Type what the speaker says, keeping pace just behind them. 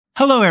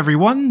Hello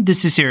everyone,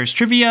 this is Serious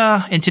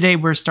Trivia, and today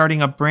we're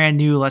starting a brand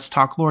new Let's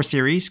Talk Lore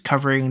series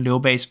covering Liu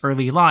Bei's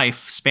early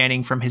life,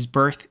 spanning from his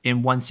birth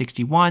in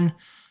 161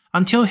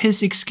 until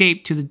his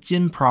escape to the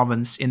Jin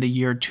province in the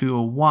year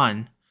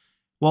 201.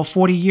 While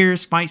 40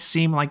 years might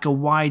seem like a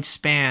wide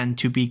span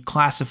to be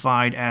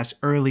classified as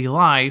early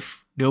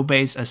life, Liu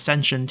Bei's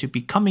ascension to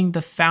becoming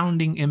the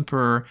founding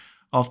emperor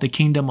of the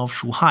Kingdom of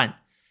Shuhan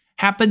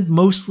happened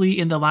mostly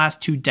in the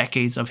last 2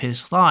 decades of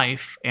his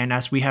life, and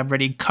as we have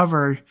already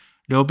covered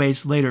Liu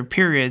Bei's later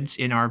periods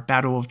in our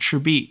Battle of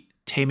Chibi,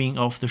 Taming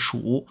of the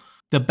Shu,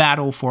 the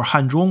Battle for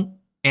Hanzhong,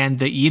 and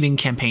the Yilin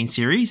campaign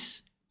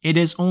series, it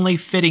is only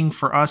fitting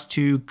for us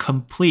to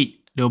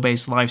complete Liu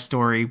Bei's life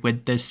story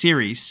with this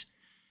series.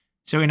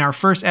 So in our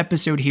first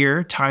episode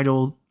here,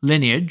 titled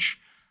Lineage,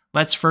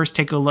 let's first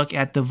take a look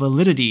at the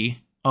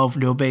validity of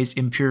Liu Bei's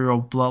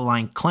imperial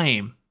bloodline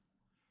claim.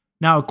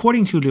 Now,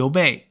 according to Liu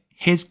Bei,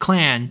 his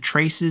clan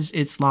traces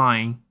its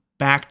line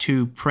back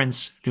to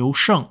Prince Liu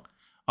Sheng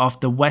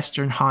of the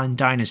Western Han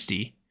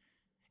Dynasty.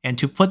 And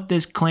to put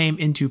this claim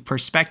into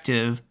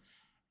perspective,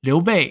 Liu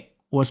Bei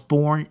was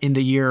born in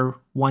the year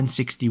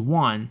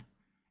 161,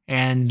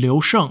 and Liu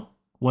Sheng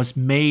was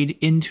made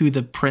into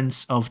the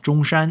Prince of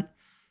Zhongshan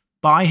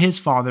by his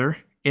father,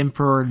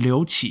 Emperor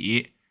Liu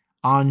Qi,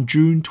 on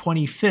June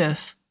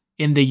 25th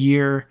in the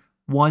year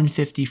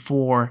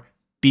 154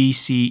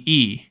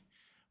 BCE,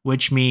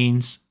 which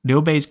means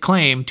Liu Bei's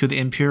claim to the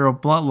imperial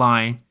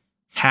bloodline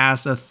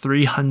has a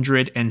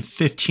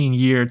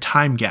 315-year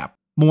time gap.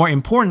 More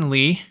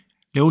importantly,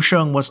 Liu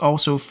Sheng was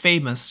also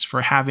famous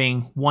for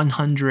having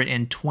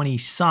 120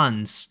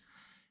 sons,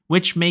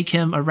 which make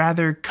him a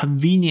rather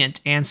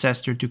convenient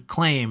ancestor to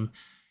claim,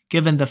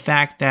 given the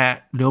fact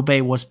that Liu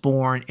Bei was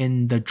born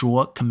in the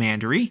Zhuo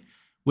commandery,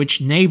 which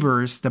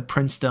neighbors the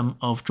princedom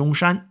of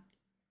Zhongshan.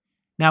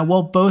 Now,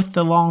 while both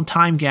the long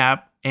time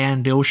gap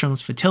and Liu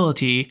Sheng's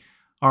fertility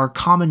are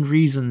common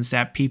reasons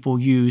that people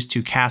use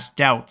to cast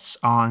doubts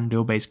on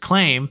Liu Bei's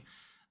claim,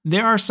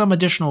 there are some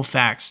additional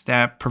facts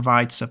that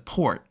provide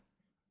support.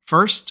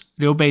 First,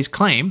 Liu Bei's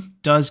claim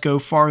does go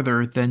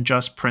farther than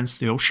just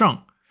Prince Liu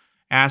Sheng,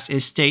 as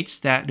it states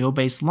that Liu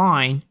Bei's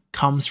line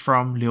comes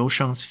from Liu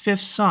Sheng's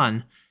 5th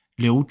son,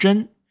 Liu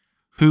Zhen,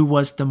 who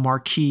was the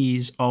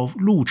Marquis of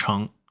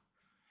Lucheng.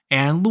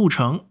 And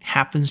Lucheng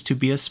happens to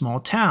be a small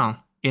town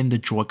in the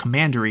Zhuo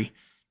commandery,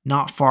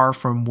 not far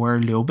from where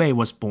Liu Bei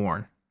was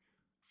born.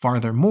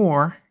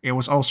 Furthermore, it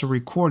was also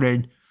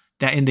recorded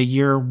that in the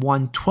year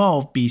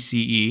 112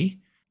 BCE,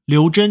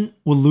 Liu Zhen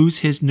would lose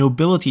his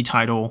nobility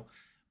title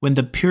when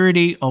the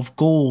purity of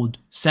gold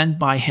sent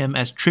by him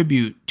as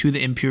tribute to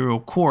the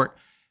imperial court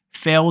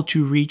failed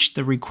to reach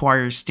the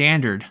required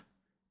standard.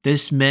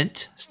 This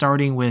meant,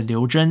 starting with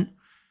Liu Zhen,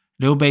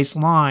 Liu Bei's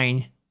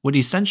line would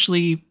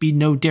essentially be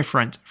no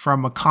different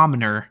from a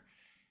commoner,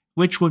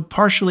 which would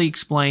partially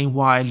explain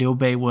why Liu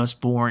Bei was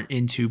born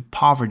into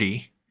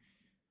poverty.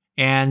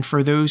 And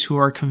for those who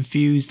are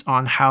confused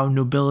on how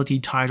nobility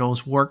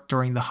titles work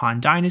during the Han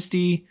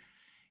Dynasty,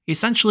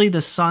 essentially the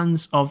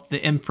sons of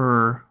the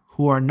emperor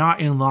who are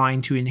not in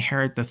line to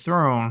inherit the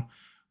throne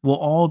will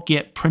all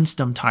get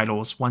princedom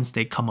titles once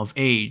they come of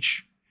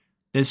age.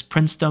 This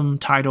princedom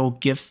title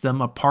gives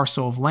them a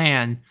parcel of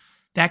land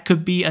that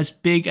could be as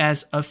big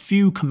as a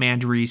few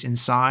commanderies in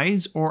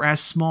size or as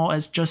small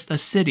as just a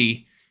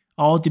city,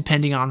 all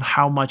depending on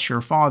how much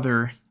your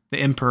father, the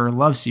emperor,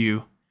 loves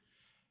you.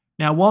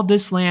 Now, while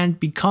this land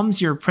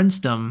becomes your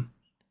princedom,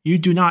 you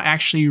do not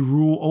actually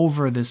rule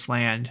over this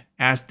land,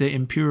 as the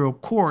imperial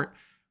court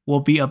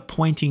will be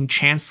appointing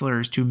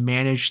chancellors to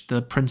manage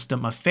the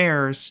princedom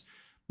affairs,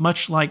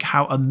 much like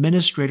how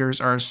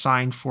administrators are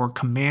assigned for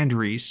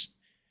commanderies.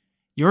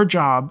 Your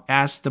job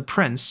as the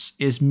prince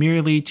is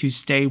merely to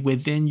stay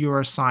within your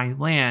assigned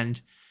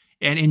land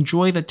and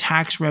enjoy the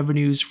tax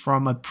revenues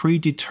from a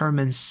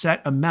predetermined set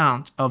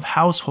amount of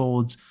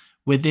households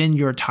within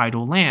your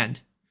title land.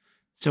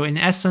 So in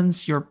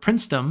essence, your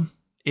princedom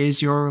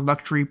is your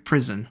luxury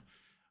prison,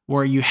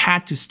 where you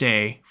had to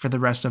stay for the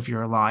rest of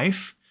your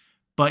life,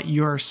 but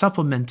you're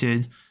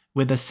supplemented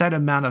with a set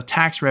amount of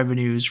tax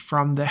revenues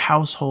from the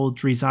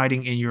households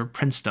residing in your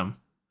princedom.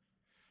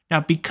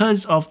 Now,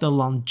 because of the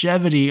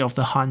longevity of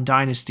the Han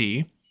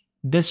Dynasty,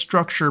 this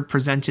structure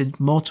presented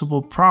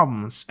multiple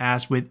problems,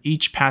 as with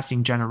each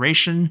passing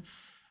generation,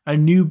 a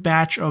new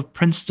batch of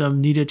princedom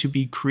needed to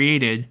be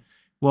created,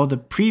 while the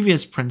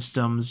previous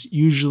princedoms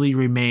usually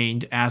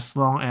remained as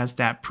long as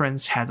that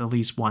prince had at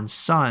least one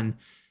son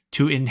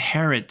to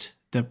inherit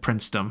the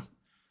princedom.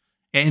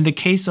 And in the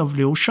case of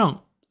Liu Sheng,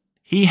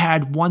 he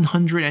had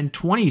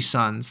 120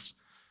 sons,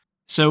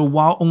 so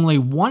while only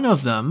one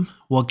of them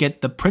will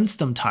get the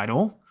princedom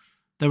title,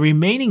 the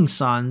remaining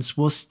sons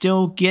will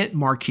still get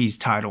marquis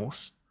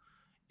titles.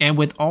 And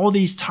with all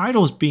these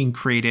titles being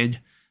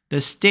created,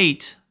 the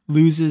state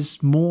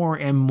loses more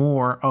and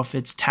more of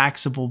its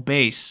taxable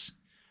base.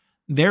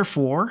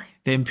 Therefore,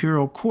 the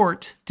imperial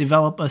court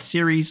developed a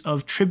series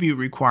of tribute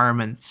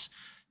requirements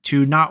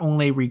to not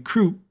only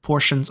recoup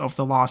portions of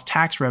the lost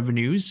tax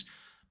revenues,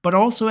 but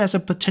also as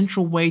a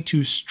potential way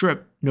to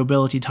strip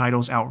nobility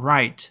titles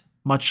outright,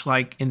 much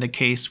like in the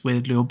case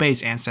with Liu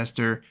Bei's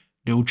ancestor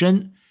Liu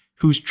Zhen,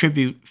 whose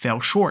tribute fell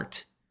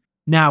short.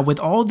 Now, with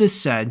all this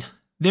said,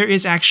 there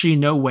is actually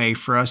no way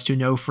for us to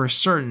know for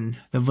certain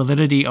the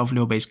validity of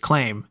Liu Bei's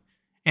claim.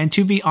 And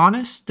to be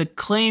honest, the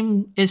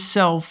claim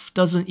itself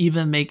doesn't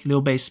even make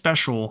Liu Bei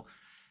special,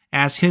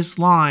 as his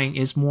line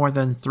is more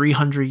than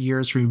 300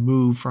 years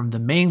removed from the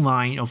main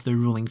line of the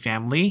ruling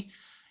family,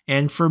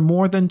 and for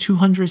more than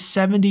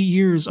 270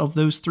 years of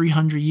those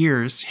 300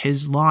 years,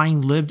 his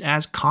line lived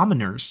as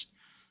commoners.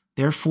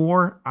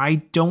 Therefore, I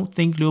don't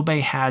think Liu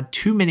Bei had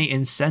too many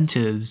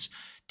incentives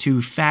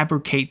to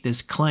fabricate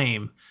this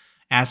claim,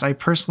 as I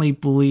personally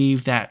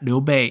believe that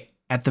Liu Bei,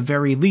 at the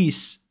very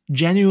least,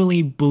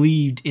 genuinely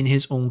believed in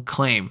his own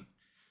claim.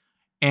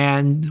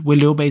 And with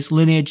Liu Bei's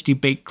lineage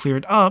debate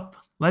cleared up,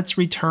 let's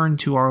return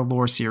to our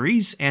lore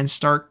series and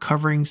start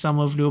covering some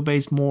of Liu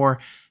Bei's more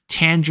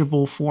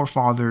tangible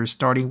forefathers,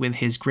 starting with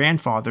his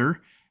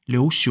grandfather,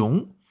 Liu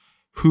Xiong,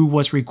 who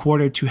was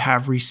recorded to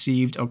have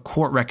received a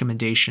court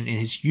recommendation in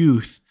his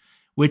youth,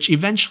 which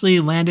eventually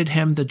landed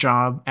him the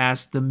job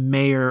as the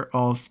mayor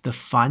of the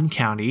Fan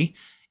County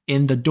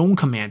in the Dong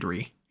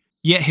Commandery.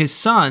 Yet his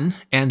son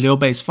and Liu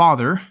Bei's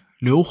father,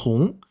 Liu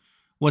Hong,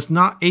 was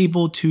not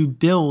able to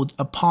build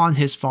upon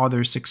his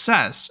father's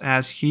success,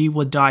 as he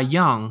would die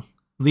young,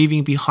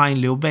 leaving behind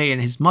Liu Bei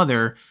and his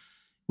mother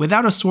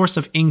without a source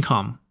of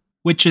income,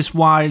 which is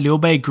why Liu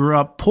Bei grew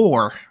up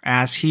poor,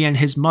 as he and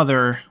his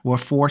mother were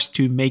forced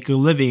to make a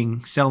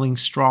living selling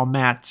straw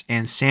mats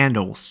and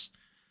sandals.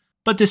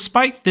 But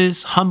despite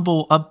this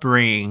humble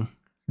upbringing,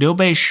 Liu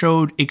Bei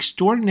showed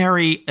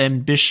extraordinary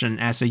ambition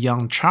as a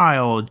young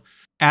child,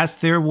 as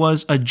there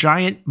was a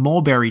giant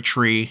mulberry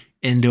tree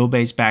in Liu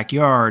Bei's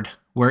backyard,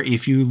 where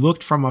if you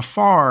looked from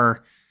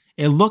afar,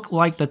 it looked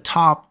like the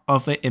top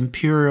of an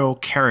imperial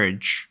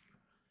carriage.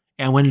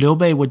 And when Liu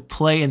Bei would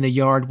play in the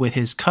yard with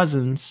his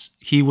cousins,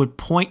 he would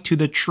point to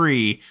the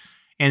tree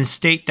and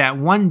state that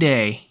one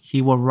day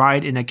he will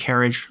ride in a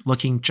carriage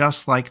looking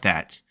just like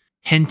that,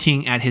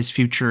 hinting at his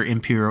future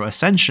imperial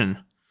ascension.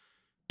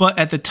 But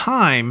at the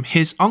time,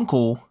 his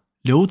uncle,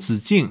 Liu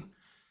Zijing,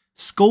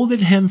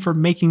 scolded him for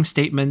making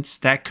statements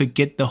that could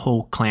get the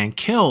whole clan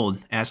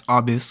killed, as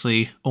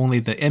obviously only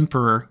the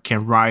emperor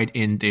can ride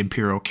in the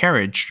imperial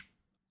carriage.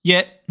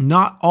 Yet,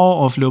 not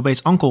all of Liu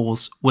Bei's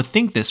uncles would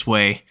think this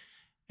way,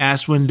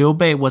 as when Liu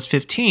Bei was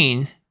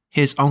 15,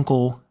 his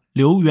uncle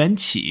Liu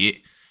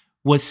Yuanqi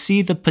would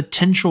see the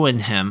potential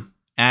in him,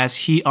 as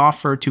he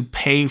offered to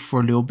pay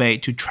for Liu Bei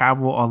to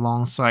travel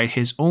alongside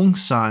his own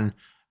son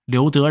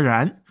Liu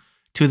Deran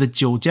to the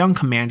Jiujiang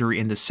Commandery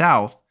in the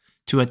south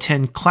to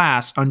attend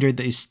class under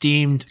the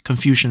esteemed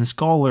Confucian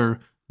scholar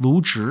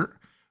Lu Zhi,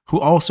 who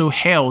also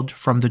hailed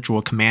from the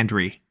Zhuo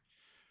Commandery.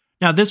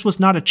 Now, this was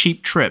not a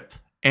cheap trip,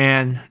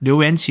 and Liu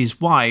Yuanqi's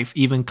wife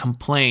even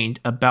complained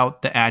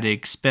about the added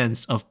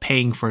expense of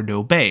paying for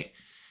Liu Bei.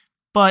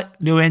 But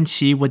Liu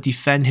Yuanqi would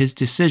defend his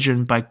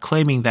decision by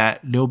claiming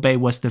that Liu Bei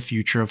was the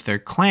future of their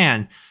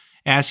clan,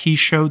 as he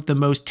showed the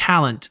most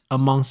talent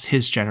amongst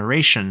his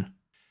generation.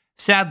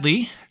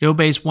 Sadly, Liu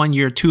Bei's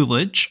one-year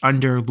tutelage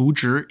under Lu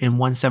Zhi in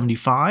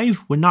 175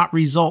 would not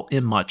result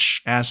in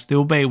much, as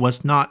Liu Bei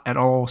was not at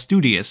all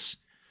studious.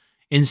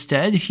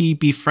 Instead, he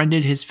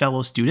befriended his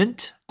fellow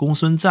student,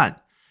 Gongsun Zan,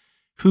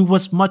 who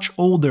was much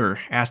older,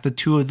 as the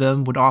two of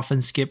them would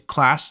often skip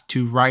class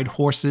to ride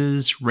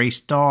horses, race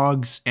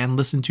dogs, and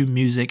listen to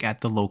music at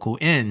the local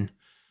inn.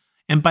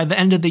 And by the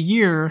end of the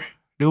year,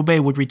 Liu Bei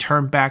would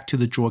return back to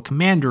the Zhuo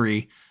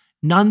Commandery,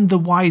 none the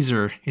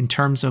wiser in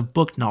terms of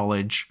book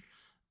knowledge,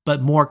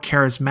 but more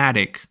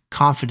charismatic,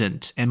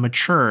 confident, and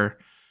mature,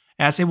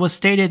 as it was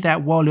stated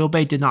that while Liu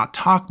Bei did not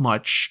talk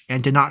much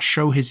and did not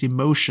show his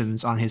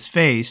emotions on his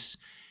face,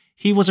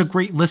 he was a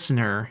great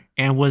listener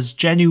and was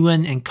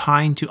genuine and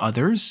kind to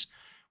others,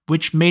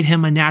 which made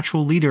him a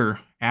natural leader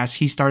as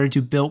he started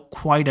to build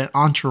quite an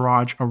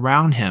entourage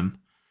around him.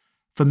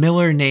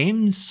 Familiar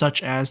names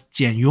such as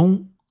Jian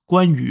Yong,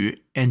 Guan Yu,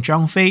 and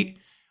Zhang Fei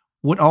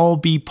would all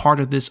be part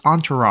of this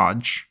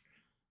entourage.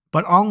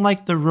 But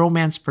unlike the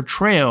romance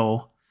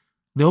portrayal,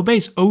 Liu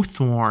Bei's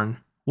oathsworn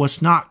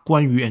was not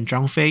Guan Yu and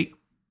Zhang Fei,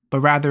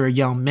 but rather a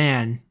young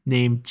man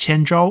named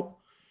Qian Zhao,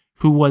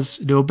 who was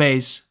Liu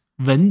Bei's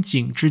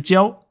Wenjing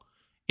Zhijiao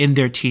in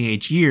their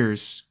teenage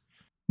years.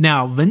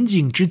 Now,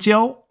 Wenjing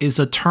Zhijiao is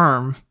a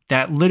term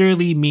that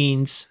literally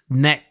means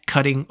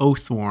neck-cutting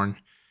oathsworn,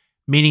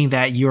 meaning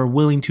that you are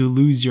willing to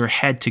lose your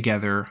head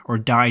together or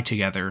die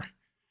together.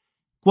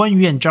 Guan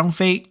Yu and Zhang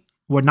Fei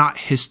were not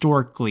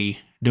historically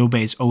Liu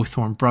Bei's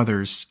oathsworn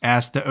brothers,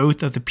 as the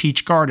Oath of the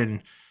Peach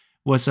Garden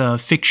was a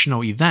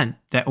fictional event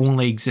that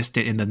only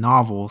existed in the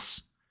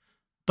novels.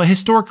 But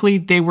historically,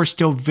 they were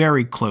still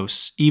very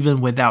close,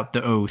 even without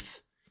the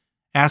oath.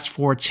 As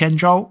for Qian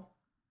Zhao,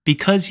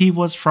 because he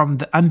was from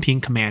the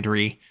Anping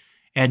Commandery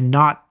and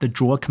not the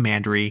Zhuo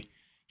Commandery,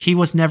 he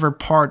was never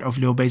part of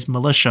Liu Bei's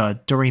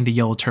militia during the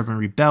Yellow Turban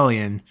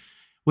Rebellion,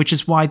 which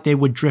is why they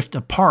would drift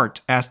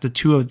apart, as the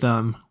two of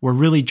them were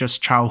really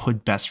just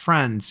childhood best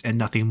friends and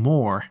nothing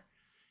more.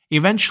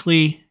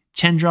 Eventually,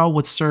 Qian Zhao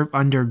would serve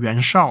under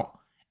Yuan Shao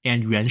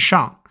and Yuan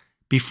Shang,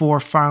 before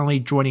finally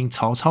joining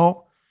Cao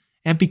Cao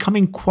and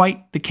becoming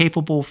quite the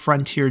capable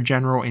frontier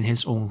general in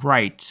his own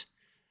right.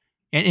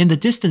 And in the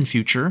distant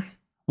future,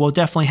 we'll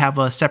definitely have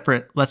a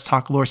separate Let's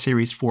Talk Lore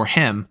series for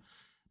him,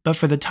 but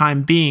for the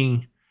time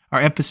being,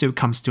 our episode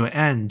comes to an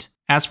end,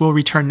 as we'll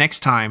return next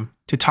time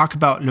to talk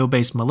about Liu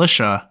Bei's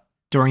militia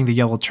during the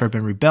Yellow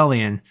Turban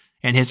Rebellion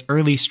and his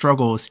early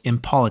struggles in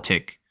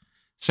politics.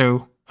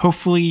 So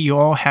hopefully you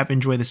all have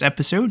enjoyed this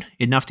episode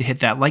enough to hit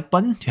that like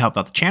button to help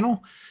out the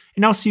channel,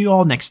 and I'll see you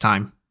all next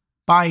time.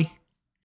 Bye!